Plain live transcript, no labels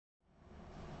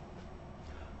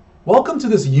Welcome to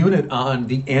this unit on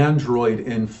the Android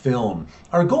in film.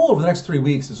 Our goal over the next 3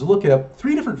 weeks is to look at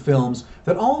three different films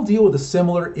that all deal with a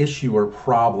similar issue or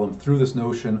problem through this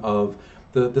notion of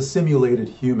the simulated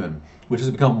human, which has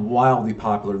become wildly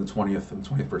popular in the 20th and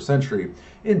 21st century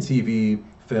in TV,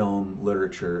 film,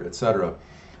 literature, etc.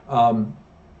 Um,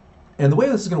 and the way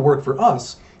this is going to work for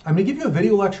us, I'm going to give you a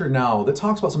video lecture now that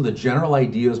talks about some of the general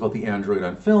ideas about the Android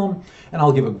on film, and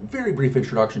I'll give a very brief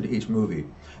introduction to each movie.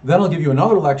 Then I'll give you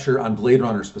another lecture on Blade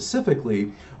Runner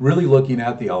specifically, really looking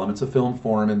at the elements of film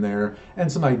form in there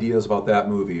and some ideas about that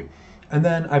movie. And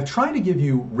then I've tried to give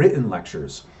you written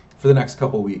lectures for the next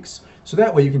couple weeks. So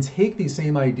that way you can take these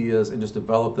same ideas and just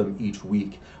develop them each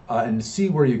week and see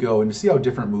where you go and to see how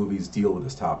different movies deal with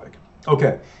this topic.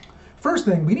 Okay, first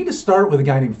thing, we need to start with a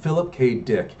guy named Philip K.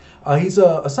 Dick. He's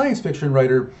a science fiction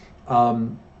writer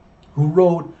who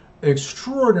wrote an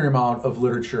extraordinary amount of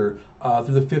literature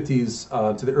through the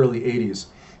 50s to the early 80s.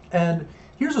 And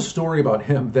here's a story about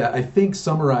him that I think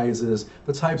summarizes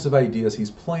the types of ideas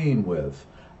he's playing with.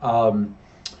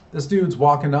 This dude's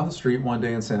walking down the street one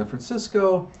day in San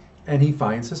Francisco, and he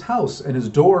finds his house, and his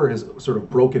door is sort of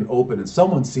broken open, and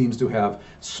someone seems to have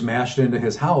smashed into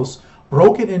his house,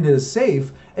 broken into his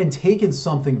safe, and taken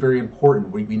something very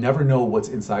important. We never know what's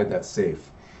inside that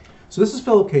safe. So this is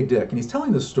Philip K. Dick, and he's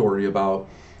telling this story about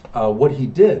what he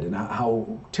did and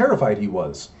how terrified he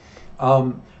was,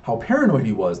 how paranoid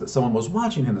he was that someone was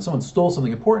watching him, that someone stole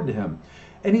something important to him.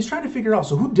 And he's trying to figure out,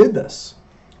 so who did this?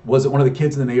 Was it one of the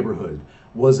kids in the neighborhood?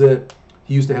 Was it,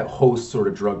 he used to have host sort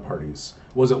of drug parties?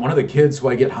 Was it one of the kids who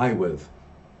I get high with?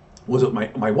 Was it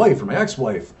my wife or my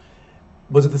ex-wife?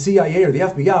 Was it the CIA or the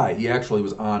FBI? He actually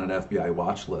was on an FBI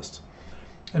watch list.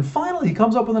 And finally, he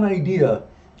comes up with an idea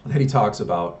that he talks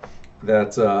about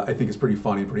that I think is pretty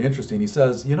funny, pretty interesting. He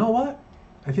says, you know what?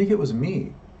 I think it was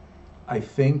me. I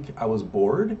think I was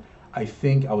bored. I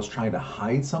think I was trying to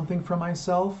hide something from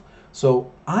myself.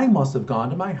 So I must have gone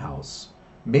to my house,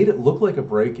 made it look like a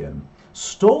break-in,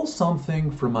 stole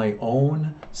something from my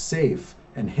own safe,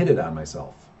 and hid it on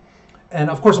myself. And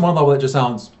of course, on one level, that just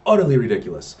sounds utterly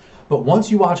ridiculous. But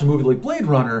once you watch a movie like Blade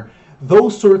Runner,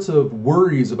 those sorts of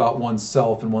worries about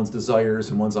oneself and one's desires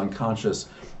and one's unconscious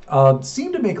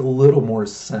seem to make a little more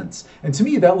sense. And to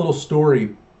me, that little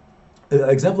story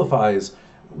exemplifies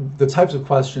the types of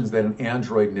questions that an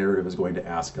Android narrative is going to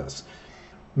ask us.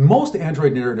 Most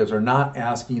Android narratives are not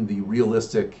asking the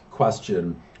realistic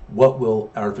question, what will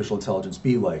artificial intelligence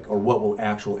be like? Or what will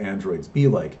actual androids be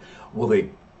like? Will they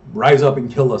rise up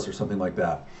and kill us or something like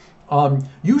that?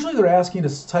 Usually they're asking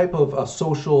this type of a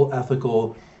social,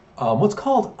 ethical, what's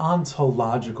called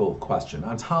ontological question.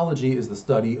 Ontology is the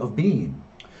study of being.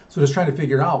 So just trying to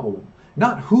figure out, well,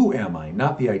 not who am I,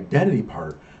 not the identity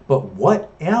part, but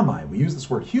what am I? We use this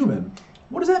word human.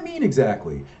 What does that mean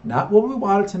exactly? Not what we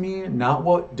want it to mean, not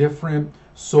what different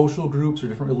social groups or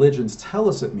different religions tell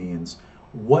us it means.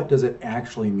 What does it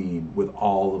actually mean with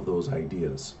all of those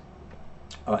ideas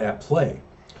at play?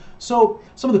 So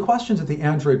some of the questions that the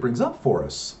Android brings up for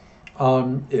us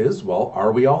is, well,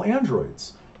 are we all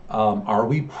androids? Are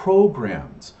we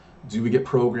programmed? Do we get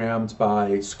programmed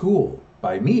by school,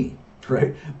 by me,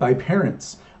 right? By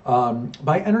parents,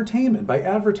 by entertainment, by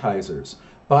advertisers,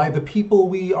 by the people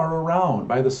we are around,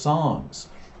 by the songs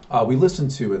we listen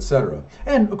to, etc.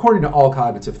 And according to all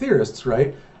cognitive theorists,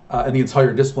 right, and the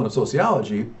entire discipline of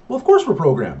sociology, well, of course we're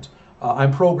programmed.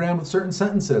 I'm programmed with certain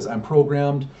sentences. I'm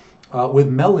programmed with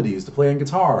melodies to play on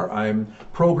guitar. I'm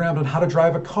programmed on how to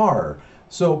drive a car.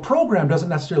 So program doesn't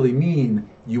necessarily mean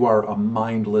you are a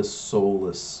mindless,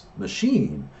 soulless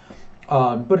machine.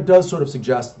 But it does sort of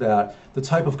suggest that the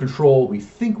type of control we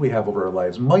think we have over our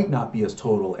lives might not be as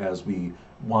total as we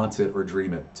want it or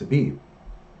dream it to be.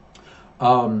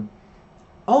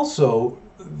 Also,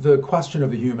 the question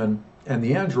of the human and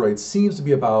the android seems to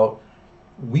be about,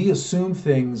 we assume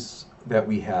things that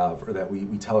we have or that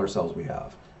we tell ourselves we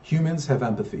have. Humans have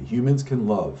empathy. Humans can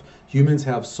love. Humans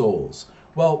have souls.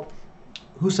 Well,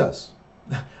 who says?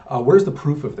 Where's the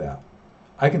proof of that?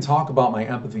 I can talk about my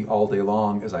empathy all day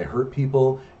long as I hurt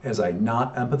people, as I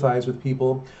not empathize with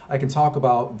people. I can talk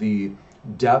about the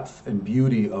depth and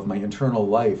beauty of my internal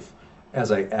life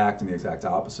as I act in the exact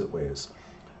opposite ways.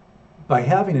 By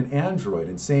having an android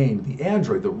and saying the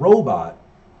android, the robot,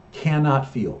 cannot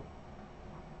feel,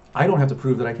 I don't have to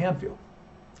prove that I can feel.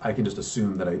 I can just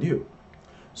assume that I do.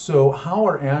 So how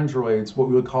are androids what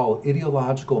we would call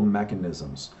ideological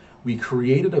mechanisms? We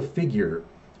created a figure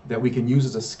that we can use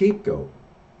as a scapegoat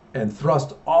and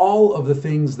thrust all of the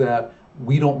things that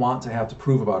we don't want to have to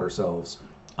prove about ourselves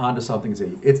onto something and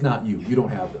say, it's not you, you don't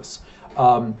have this.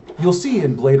 You'll see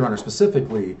in Blade Runner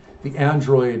specifically, the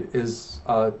android is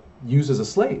used as a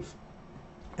slave.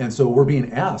 And so we're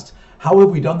being asked, how have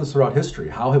we done this throughout history?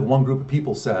 How have one group of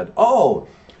people said, oh,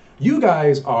 you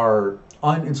guys are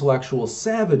unintellectual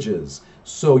savages,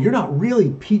 so you're not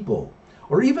really people?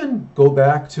 Or even go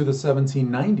back to the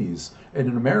 1790s and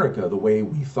in America, the way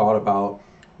we thought about,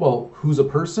 well, who's a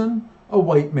person? A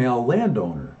white male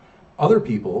landowner. Other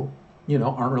people,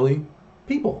 aren't really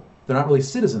people. They're not really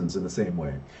citizens in the same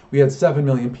way. We had 7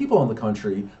 million people in the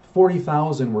country,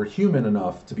 40,000 were human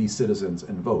enough to be citizens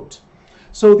and vote.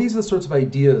 So these are the sorts of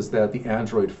ideas that the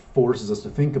android forces us to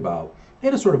think about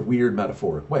in a sort of weird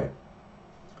metaphoric way.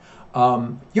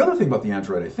 The other thing about the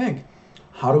android, I think,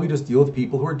 how do we just deal with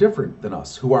people who are different than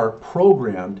us, who are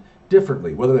programmed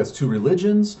differently, whether that's two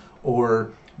religions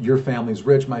or your family's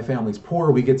rich, my family's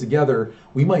poor, we get together,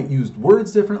 we might use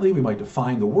words differently, we might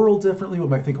define the world differently, we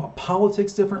might think about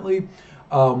politics differently,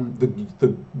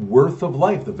 the worth of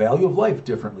life, the value of life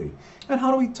differently. And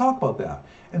how do we talk about that?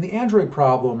 And the android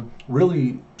problem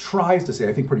really tries to say,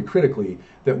 I think pretty critically,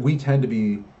 that we tend to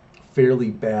be fairly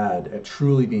bad at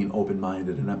truly being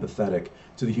open-minded and empathetic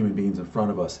to the human beings in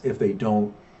front of us if they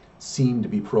don't seem to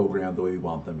be programmed the way we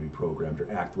want them to be programmed,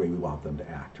 or act the way we want them to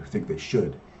act, or think they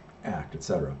should act,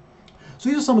 etc. So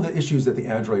these are some of the issues that the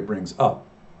android brings up.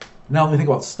 Now let me think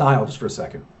about style just for a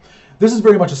second. This is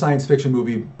very much a science fiction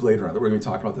movie, Blade Runner, that we're going to be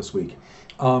talking about this week.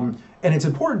 And it's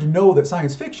important to know that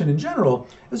science fiction in general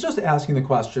is just asking the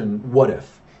question, what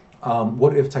if?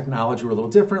 What if technology were a little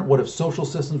different? What if social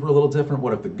systems were a little different?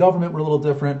 What if the government were a little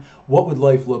different? What would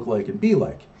life look like and be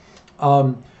like?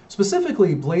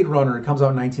 Specifically, Blade Runner comes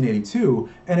out in 1982,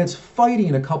 and it's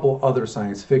fighting a couple other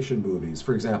science fiction movies.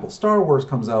 For example, Star Wars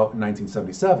comes out in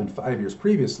 1977, 5 years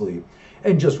previously,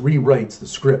 and just rewrites the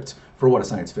script for what a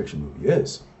science fiction movie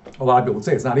is. A lot of people would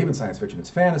say it's not even science fiction, it's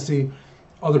fantasy.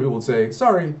 Other people would say,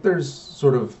 sorry, there's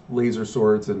sort of laser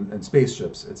swords and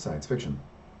spaceships, it's science fiction.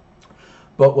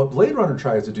 But what Blade Runner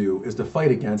tries to do is to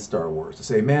fight against Star Wars, to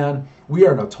say, man, we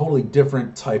are in a totally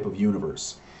different type of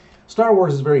universe. Star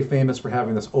Wars is very famous for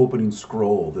having this opening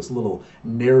scroll, this little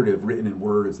narrative written in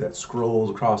words that scrolls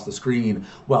across the screen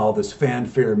while this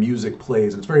fanfare music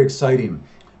plays, and it's very exciting.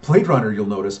 Blade Runner, you'll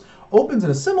notice, opens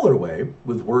in a similar way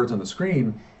with words on the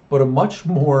screen, but a much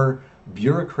more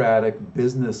bureaucratic,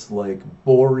 business-like,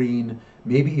 boring,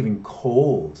 maybe even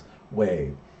cold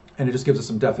way. And it just gives us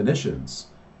some definitions.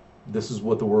 This is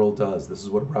what the world does. This is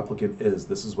what a replicant is.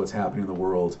 This is what's happening in the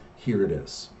world. Here it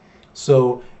is.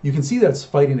 So you can see that it's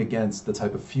fighting against the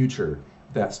type of future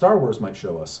that Star Wars might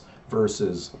show us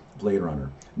versus Blade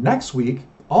Runner. Next week,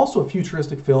 also a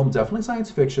futuristic film, definitely science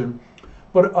fiction,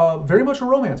 but very much a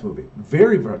romance movie.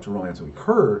 Very much a romance movie.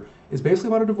 Her is basically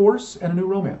about a divorce and a new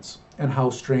romance, and how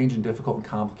strange and difficult and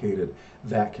complicated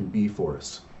that can be for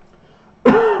us.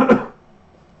 And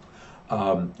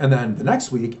then the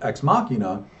next week, Ex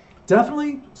Machina,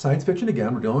 definitely science fiction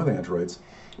again, we're dealing with androids,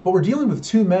 but we're dealing with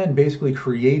two men basically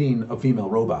creating a female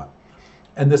robot.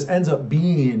 And this ends up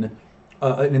being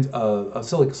a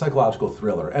psychological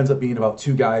thriller. It ends up being about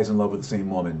two guys in love with the same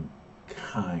woman,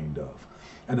 kind of.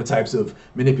 And the types of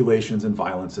manipulations and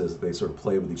violences they sort of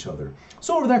play with each other.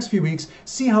 So over the next few weeks,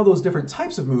 see how those different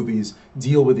types of movies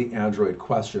deal with the android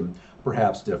question,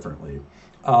 perhaps differently.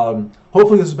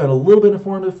 Hopefully this has been a little bit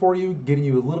informative for you, getting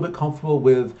you a little bit comfortable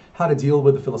with how to deal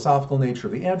with the philosophical nature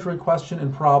of the android question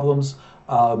and problems.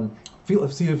 Hopefully we'll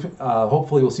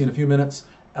see in a few minutes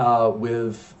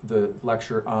with the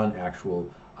lecture on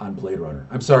Blade Runner.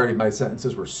 I'm sorry my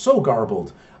sentences were so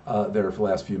garbled there for the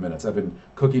last few minutes. I've been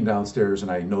cooking downstairs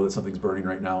and I know that something's burning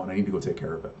right now and I need to go take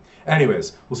care of it.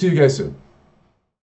 Anyways, we'll see you guys soon.